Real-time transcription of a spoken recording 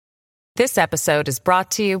This episode is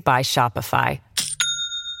brought to you by Shopify.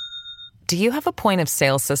 Do you have a point of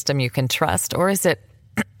sale system you can trust, or is it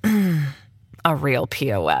a real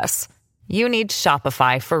POS? You need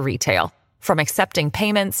Shopify for retail. From accepting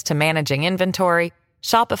payments to managing inventory,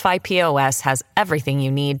 Shopify POS has everything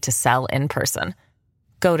you need to sell in person.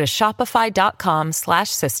 Go to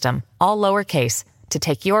shopify.com/system, all lowercase, to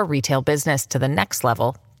take your retail business to the next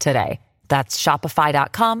level today. That's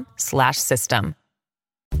shopify.com/system.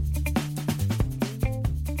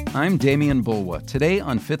 I'm Damian Bulwa. Today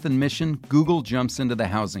on Fifth and Mission, Google jumps into the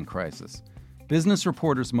housing crisis. Business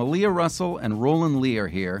reporters Malia Russell and Roland Lee are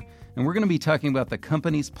here, and we're going to be talking about the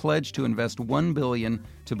company's pledge to invest $1 billion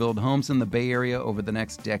to build homes in the Bay Area over the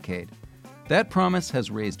next decade. That promise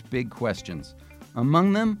has raised big questions.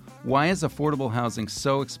 Among them, why is affordable housing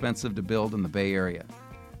so expensive to build in the Bay Area?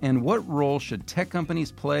 And what role should tech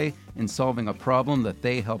companies play in solving a problem that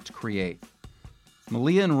they helped create?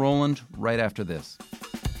 Malia and Roland right after this.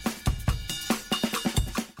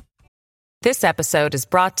 This episode is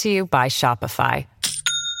brought to you by Shopify.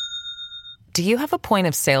 Do you have a point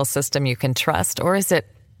of sale system you can trust, or is it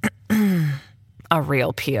a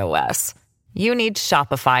real POS? You need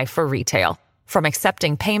Shopify for retail. From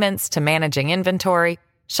accepting payments to managing inventory,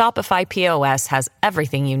 Shopify POS has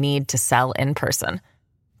everything you need to sell in person.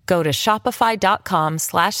 Go to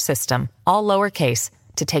shopify.com/system, all lowercase,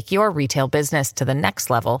 to take your retail business to the next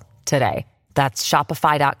level today. That's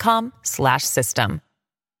shopify.com/system.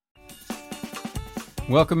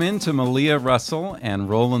 Welcome in to Malia Russell and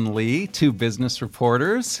Roland Lee, two business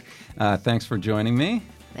reporters. Thanks for joining me.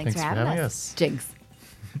 Thanks for having us. Jigs.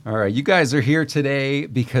 All right, you guys are here today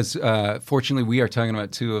because, fortunately, we are talking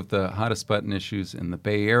about two of the hottest button issues in the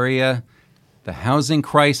Bay Area, the housing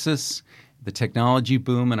crisis, the technology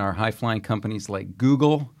boom, and our high-flying companies like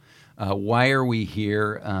Google. Why are we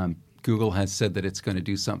here? Google has said that it's going to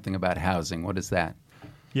do something about housing. What is that?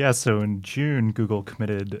 Yeah, so in June, Google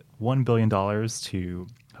committed $1 billion to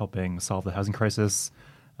helping solve the housing crisis.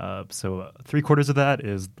 So three-quarters of that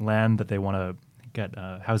is land that they want to get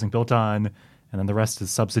housing built on, and then the rest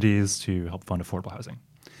is subsidies to help fund affordable housing.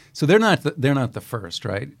 So they're not the first,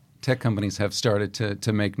 right? Tech companies have started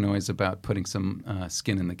to make noise about putting some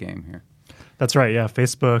skin in the game here. That's right, yeah.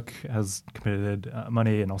 Facebook has committed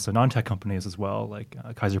money, and also non-tech companies as well, like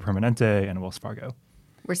Kaiser Permanente and Wells Fargo.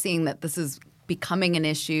 We're seeing that this is becoming an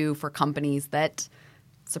issue for companies that,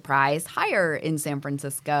 surprise, hire in San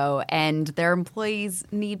Francisco, and their employees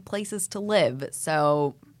need places to live.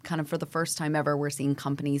 So kind of for the first time ever, we're seeing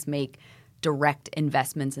companies make direct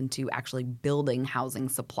investments into actually building housing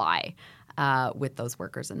supply with those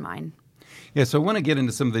workers in mind. Yeah, so I want to get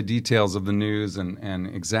into some of the details of the news and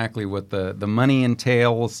exactly what the money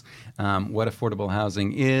entails, what affordable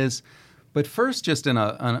housing is. But first, just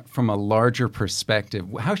from a larger perspective,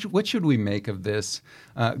 what should we make of this?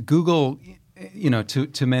 Google,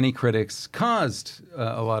 to many critics, caused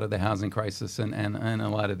a lot of the housing crisis and a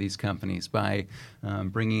lot of these companies by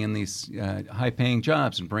bringing in these high-paying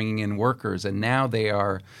jobs and bringing in workers. And now they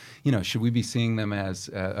are, should we be seeing them as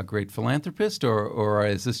a great philanthropist, or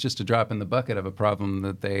is this just a drop in the bucket of a problem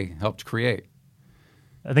that they helped create?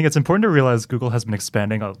 I think it's important to realize Google has been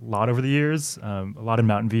expanding a lot over the years, a lot in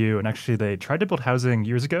Mountain View. And actually, they tried to build housing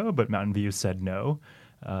years ago, but Mountain View said no.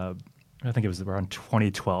 I think it was around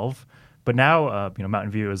 2012. But now,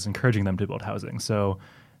 Mountain View is encouraging them to build housing. So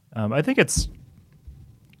I think it's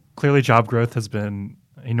clearly job growth has been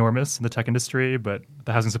enormous in the tech industry, but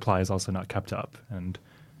the housing supply is also not kept up. And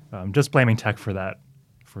just blaming tech for that,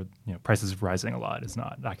 for prices rising a lot, is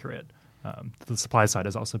not accurate. The supply side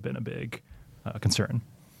has also been a big concern.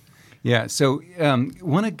 Yeah, so I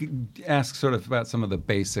want to ask sort of about some of the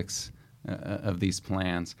basics of these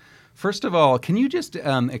plans. First of all, can you just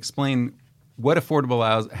explain what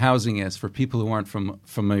affordable housing is for people who aren't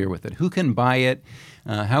familiar with it? Who can buy it?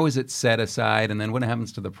 How is it set aside? And then what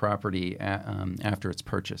happens to the property after it's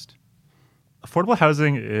purchased? Affordable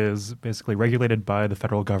housing is basically regulated by the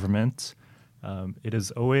federal government. It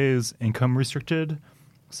is always income restricted.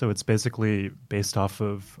 So it's basically based off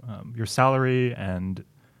of your salary and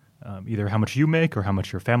either how much you make or how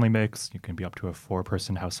much your family makes. You can be up to a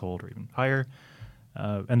 4-person household or even higher.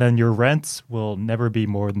 And then your rent will never be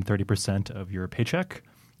more than 30% of your paycheck.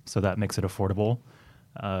 So that makes it affordable.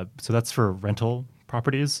 So that's for rental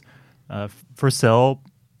properties. For sale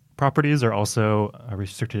properties are also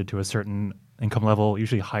restricted to a certain income level,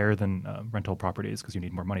 usually higher than rental properties because you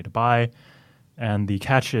need more money to buy. And the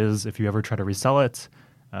catch is if you ever try to resell it,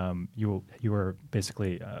 you are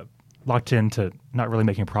basically locked into not really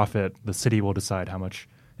making a profit. The city will decide how much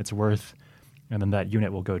it's worth, and then that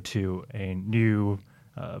unit will go to a new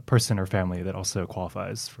person or family that also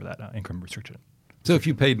qualifies for that income restriction. So if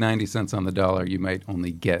you paid 90 cents on the dollar, you might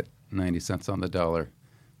only get 90 cents on the dollar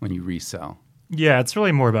when you resell. Yeah, it's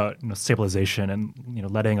really more about stabilization and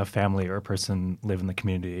letting a family or a person live in the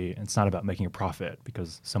community. It's not about making a profit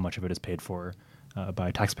because so much of it is paid for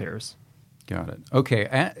by taxpayers. Got it. Okay.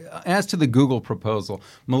 As to the Google proposal,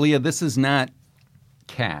 Malia, this is not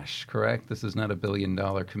cash, correct? This is not $1 billion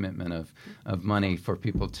commitment of money for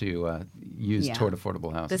people to use toward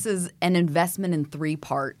affordable housing. This is an investment in 3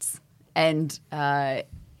 parts, and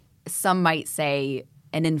some might say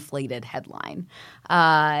an inflated headline.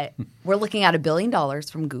 We're looking at $1 billion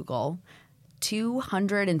from Google.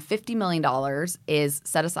 $250 million is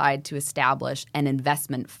set aside to establish an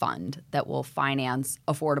investment fund that will finance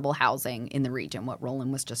affordable housing in the region, what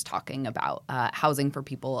Roland was just talking about, housing for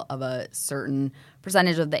people of a certain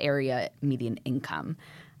percentage of the area median income.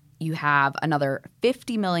 You have another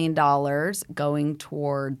 $50 million going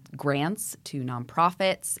toward grants to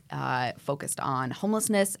nonprofits focused on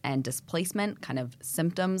homelessness and displacement, kind of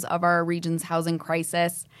symptoms of our region's housing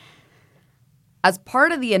crisis. As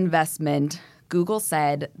part of the investment, Google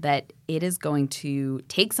said that it is going to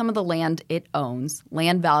take some of the land it owns,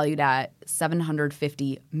 land valued at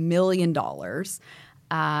 $750 million,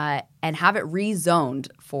 and have it rezoned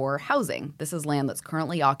for housing. This is land that's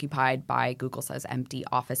currently occupied by, Google says, empty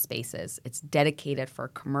office spaces. It's dedicated for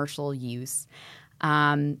commercial use.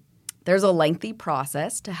 There's a lengthy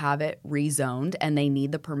process to have it rezoned, and they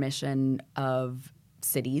need the permission of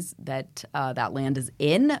cities that that land is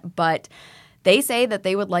in. But they say that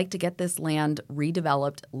they would like to get this land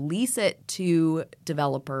redeveloped, lease it to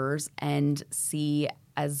developers, and see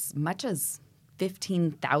as much as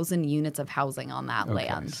 15,000 units of housing on that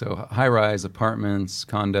land. So high-rise apartments,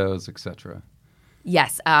 condos, et cetera.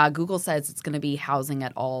 Yes. Google says it's going to be housing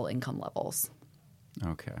at all income levels.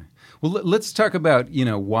 Okay. Well, let's talk about,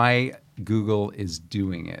 why Google is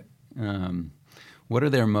doing it. What are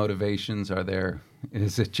their motivations?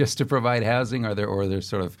 Is it just to provide housing? Or are there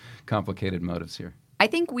sort of complicated motives here? I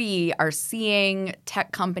think we are seeing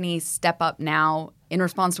tech companies step up now in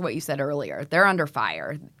response to what you said earlier. They're under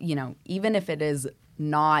fire. Even if it is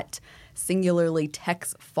not singularly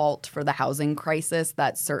tech's fault for the housing crisis,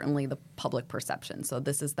 that's certainly the public perception. So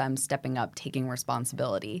this is them stepping up, taking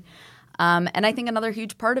responsibility. And I think another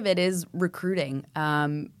huge part of it is recruiting.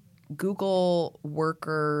 Google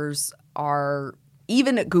workers are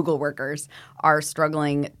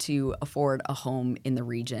struggling to afford a home in the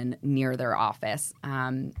region near their office.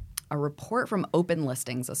 A report from Open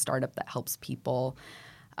Listings, a startup that helps people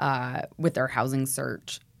with their housing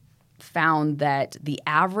search, found that the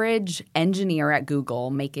average engineer at Google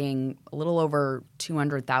making a little over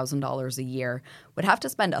 $200,000 a year would have to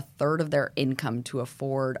spend a third of their income to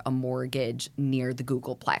afford a mortgage near the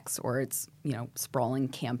Googleplex or its sprawling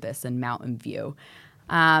campus in Mountain View.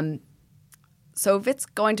 So if it's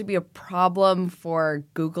going to be a problem for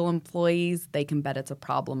Google employees, they can bet it's a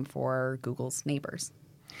problem for Google's neighbors.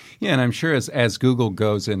 Yeah, and I'm sure as Google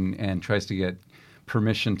goes and tries to get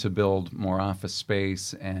permission to build more office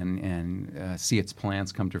space and see its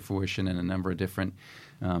plans come to fruition in a number of different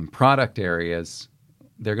product areas,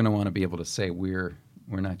 they're going to want to be able to say we're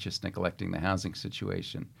not just neglecting the housing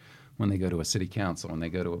situation when they go to a city council, when they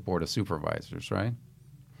go to a board of supervisors, right?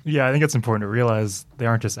 Yeah, I think it's important to realize they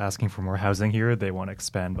aren't just asking for more housing here. They want to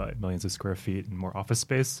expand by millions of square feet and more office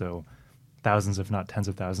space, so thousands, if not tens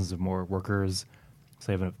of thousands of more workers. So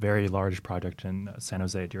they have a very large project in San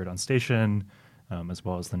Jose at Diridon Station, as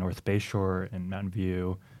well as the North Bay Shore in Mountain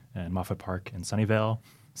View and Moffett Park in Sunnyvale.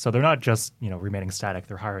 So they're not just remaining static.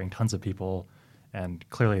 They're hiring tons of people, and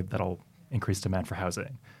clearly that'll increase demand for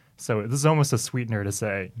housing. So this is almost a sweetener to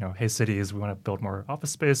say, hey, cities, we want to build more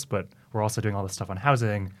office space, but we're also doing all this stuff on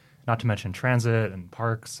housing, not to mention transit and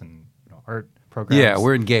parks and art programs. Yeah,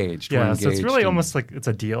 we're engaged. Yeah, so it's really almost like it's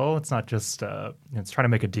a deal. It's not just it's trying to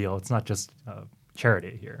make a deal. It's not just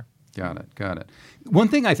charity here. Got it. One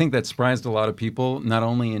thing I think that surprised a lot of people, not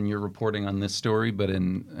only in your reporting on this story, but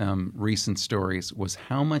in recent stories, was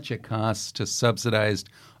how much it costs to subsidize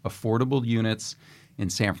affordable units in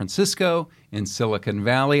San Francisco, in Silicon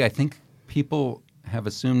Valley. I think people have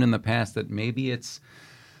assumed in the past that maybe it's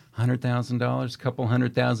 $100,000, a couple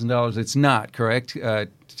 $100,000. It's not, correct?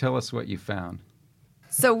 Tell us what you found.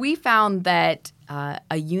 So we found that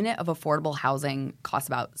a unit of affordable housing costs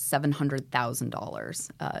about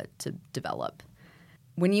 $700,000 to develop.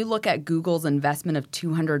 When you look at Google's investment of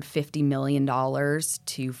 $250 million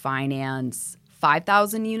to finance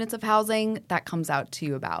 5,000 units of housing, that comes out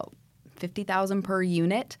to about $50,000 per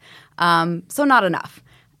unit. So not enough.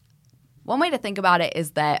 One way to think about it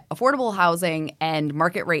is that affordable housing and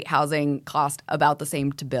market rate housing cost about the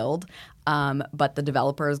same to build, but the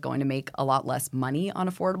developer is going to make a lot less money on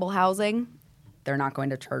affordable housing. They're not going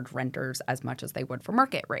to charge renters as much as they would for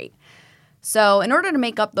market rate. So in order to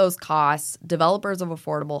make up those costs, developers of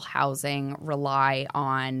affordable housing rely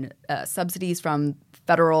on subsidies from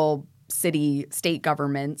federal, city, state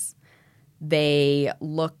governments. They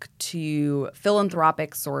look to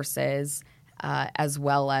philanthropic sources as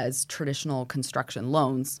well as traditional construction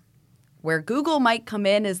loans. Where Google might come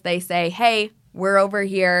in is they say, hey, we're over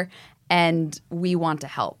here and we want to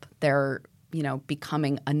help. They're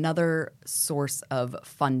becoming another source of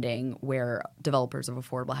funding where developers of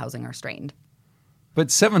affordable housing are strained. But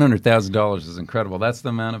 $700,000 is incredible. That's the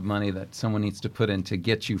amount of money that someone needs to put in to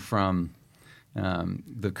get you from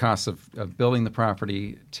the cost of building the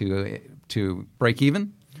property to break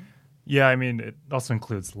even? Yeah, I mean, it also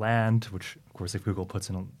includes land, which, of course, if Google puts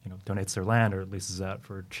in, donates their land or leases out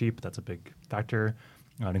for cheap, that's a big factor.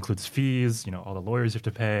 It includes fees, all the lawyers you have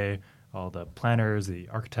to pay, all the planners, the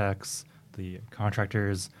architects, the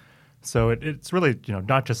contractors. So it's really,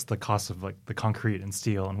 not just the cost of like the concrete and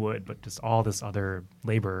steel and wood, but just all this other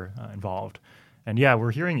labor involved. And yeah,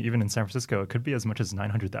 we're hearing even in San Francisco, it could be as much as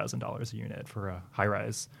 $900,000 a unit for a high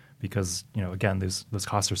rise because, again, those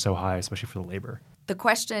costs are so high, especially for the labor. The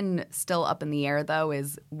question still up in the air, though,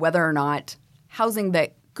 is whether or not housing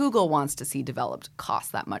that Google wants to see developed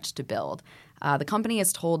costs that much to build. The company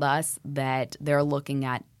has told us that they're looking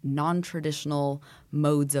at non-traditional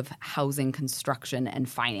modes of housing construction and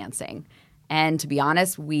financing. And to be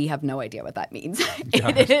honest, we have no idea what that means.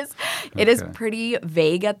 It is pretty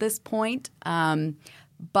vague at this point.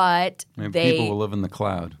 But maybe people will live in the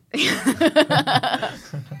cloud.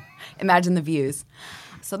 Imagine the views.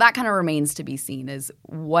 So that kind of remains to be seen is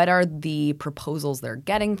what are the proposals they're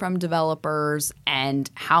getting from developers and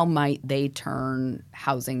how might they turn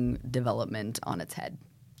housing development on its head.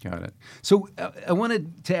 Got it. So I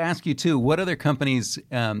wanted to ask you, too, what other companies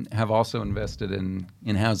have also invested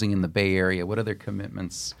in housing in the Bay Area? What other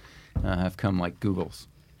commitments have come like Google's?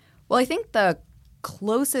 Well, I think the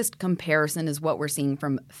closest comparison is what we're seeing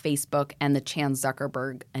from Facebook and the Chan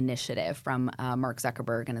Zuckerberg Initiative from Mark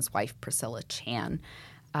Zuckerberg and his wife, Priscilla Chan.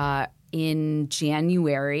 In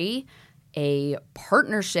January, a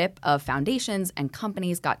partnership of foundations and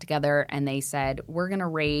companies got together and they said, we're going to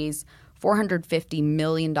raise $450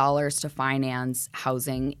 million to finance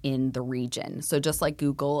housing in the region. So just like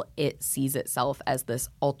Google, it sees itself as this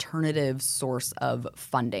alternative source of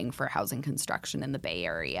funding for housing construction in the Bay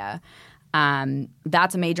Area.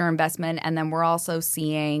 That's a major investment. And then we're also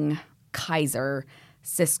seeing Kaiser,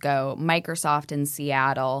 Cisco, Microsoft in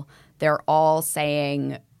Seattle. They're all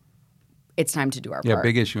saying it's time to do our part. Yeah,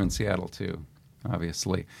 big issue in Seattle too,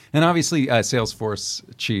 obviously. And obviously Salesforce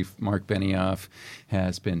chief Mark Benioff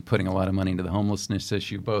has been putting a lot of money into the homelessness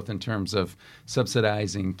issue, both in terms of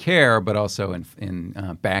subsidizing care but also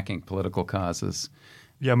in backing political causes.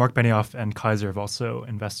 Yeah, Mark Benioff and Kaiser have also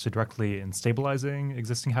invested directly in stabilizing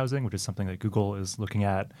existing housing, which is something that Google is looking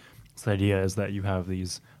at. So the idea is that you have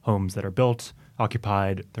these homes that are built,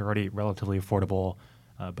 occupied, they're already relatively affordable,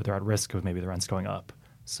 but they're at risk of maybe the rents going up.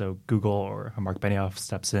 So Google or Mark Benioff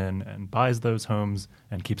steps in and buys those homes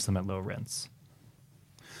and keeps them at low rents.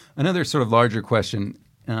 Another sort of larger question,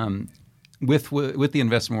 with the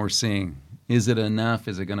investment we're seeing, is it enough?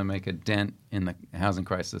 Is it going to make a dent in the housing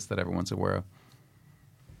crisis that everyone's aware of?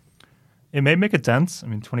 It may make a dent. I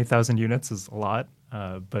mean, 20,000 units is a lot,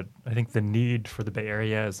 but I think the need for the Bay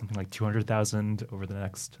Area is something like 200,000 over the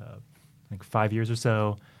next, 5 years or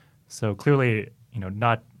so. So clearly,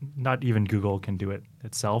 not even Google can do it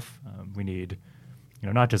itself. We need,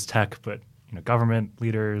 not just tech, but government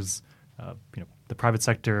leaders, the private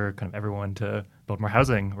sector, kind of everyone to build more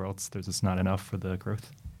housing, or else there's just not enough for the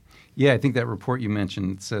growth. Yeah, I think that report you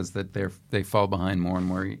mentioned says that they fall behind more and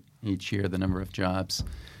more each year. The number of jobs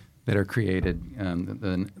that are created,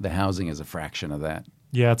 the housing is a fraction of that.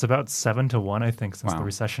 Yeah, it's about 7 to 1, I think, since the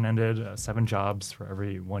recession ended. 7 jobs for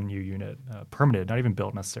every one new unit permitted, not even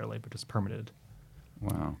built necessarily, but just permitted.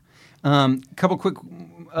 Wow. A couple quick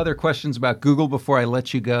other questions about Google before I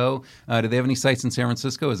let you go. Do they have any sites in San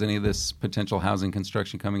Francisco? Is any of this potential housing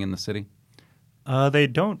construction coming in the city? They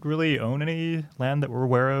don't really own any land that we're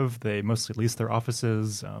aware of. They mostly lease their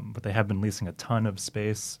offices, but they have been leasing a ton of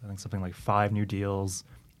space. I think something like 5 new deals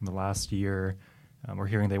in the last year. We're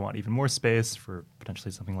hearing they want even more space for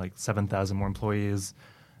potentially something like 7,000 more employees.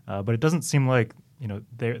 But it doesn't seem like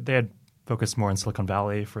they had focused more on Silicon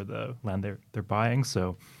Valley for the land they're buying.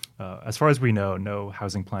 So as far as we know, no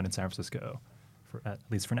housing plan in San Francisco, at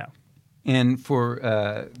least for now. And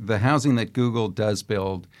for the housing that Google does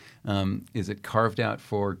build, is it carved out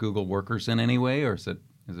for Google workers in any way, or is it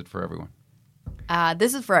for everyone?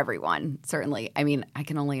 This is for everyone, certainly. I mean, I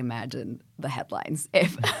can only imagine the headlines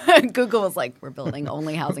if Google was like, we're building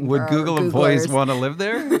only housing for Would our Google Googlers. employees want to live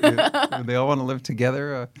there? Would they all want to live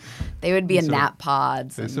together? They would be in nap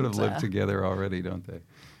pods. They sort of live together already, don't they?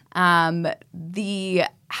 The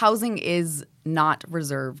housing is not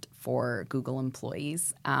reserved for Google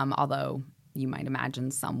employees, although you might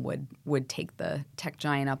imagine some would take the tech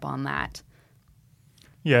giant up on that.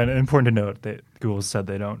 Yeah, and important to note that Google said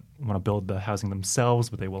they don't want to build the housing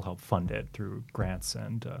themselves, but they will help fund it through grants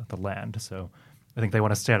and the land. So I think they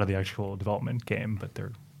want to stay out of the actual development game, but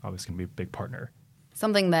they're always going to be a big partner.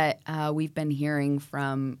 Something that we've been hearing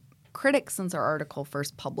from critics since our article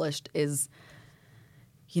first published is,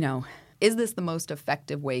 is this the most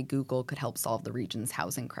effective way Google could help solve the region's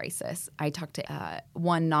housing crisis? I talked to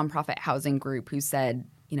one nonprofit housing group who said,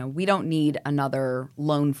 we don't need another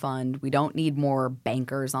loan fund. We don't need more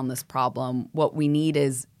bankers on this problem. What we need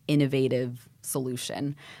is innovative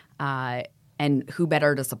solution. And who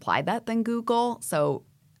better to supply that than Google? So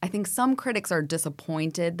I think some critics are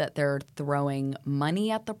disappointed that they're throwing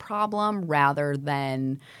money at the problem rather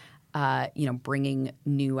than, bringing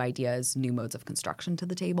new ideas, new modes of construction to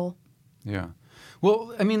the table. Yeah.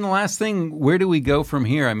 Well, I mean, the last thing, where do we go from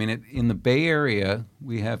here? I mean, in the Bay Area,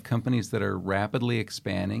 we have companies that are rapidly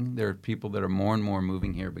expanding. There are people that are more and more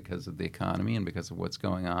moving here because of the economy and because of what's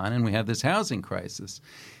going on. And we have this housing crisis.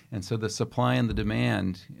 And so the supply and the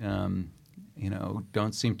demand,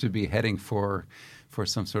 don't seem to be heading for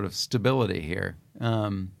some sort of stability here.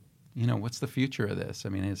 What's the future of this? I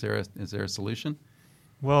mean, is there a solution?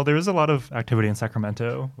 Well, there is a lot of activity in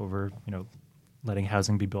Sacramento over, letting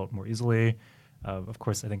housing be built more easily. Of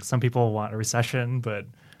course, I think some people want a recession, but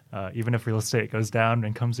even if real estate goes down,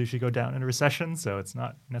 incomes usually go down in a recession, so it's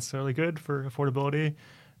not necessarily good for affordability.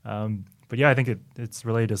 But yeah, I think it's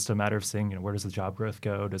really just a matter of seeing, where does the job growth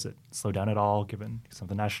go? Does it slow down at all, given some of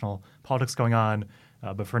the national politics going on?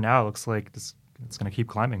 But for now, it looks like it's going to keep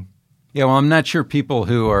climbing. Yeah, well, I'm not sure people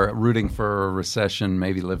who are rooting for a recession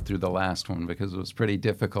maybe lived through the last one because it was pretty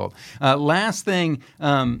difficult. Last thing,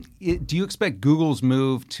 do you expect Google's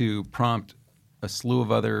move to prompt a slew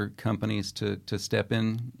of other companies to step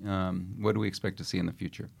in? What do we expect to see in the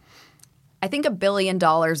future? I think $1 billion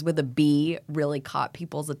with a B really caught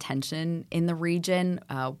people's attention in the region.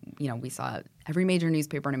 We saw every major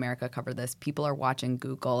newspaper in America cover this. People are watching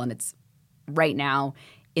Google, and it's right now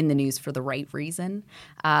in the news for the right reason.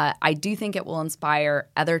 I do think it will inspire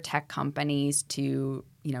other tech companies to,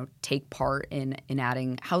 take part in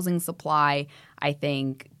adding housing supply. I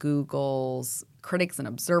think Google's critics and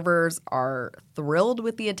observers are thrilled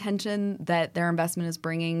with the attention that their investment is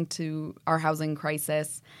bringing to our housing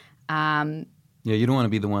crisis. You don't want to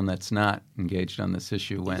be the one that's not engaged on this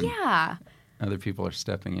issue when other people are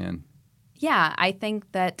stepping in. Yeah, I think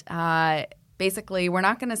that basically we're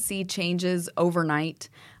not going to see changes overnight,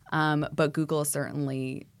 but Google is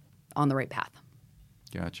certainly on the right path.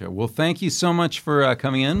 Gotcha. Well, thank you so much for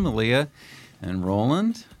coming in, Malia and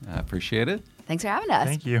Roland. I appreciate it. Thanks for having us.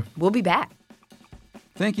 Thank you. We'll be back.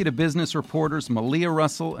 Thank you to business reporters Malia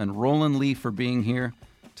Russell and Roland Lee for being here,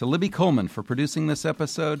 to Libby Coleman for producing this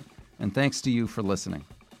episode, and thanks to you for listening.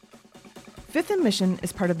 Fifth and Mission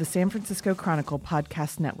is part of the San Francisco Chronicle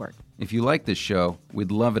podcast network. If you like this show,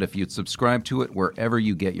 we'd love it if you'd subscribe to it wherever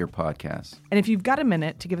you get your podcasts. And if you've got a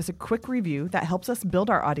minute to give us a quick review, that helps us build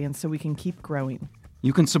our audience so we can keep growing.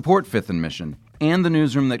 You can support Fifth and Mission and the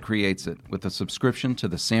newsroom that creates it with a subscription to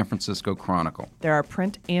the San Francisco Chronicle. There are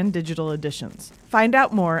print and digital editions. Find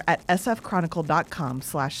out more at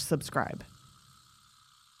sfchronicle.com/subscribe.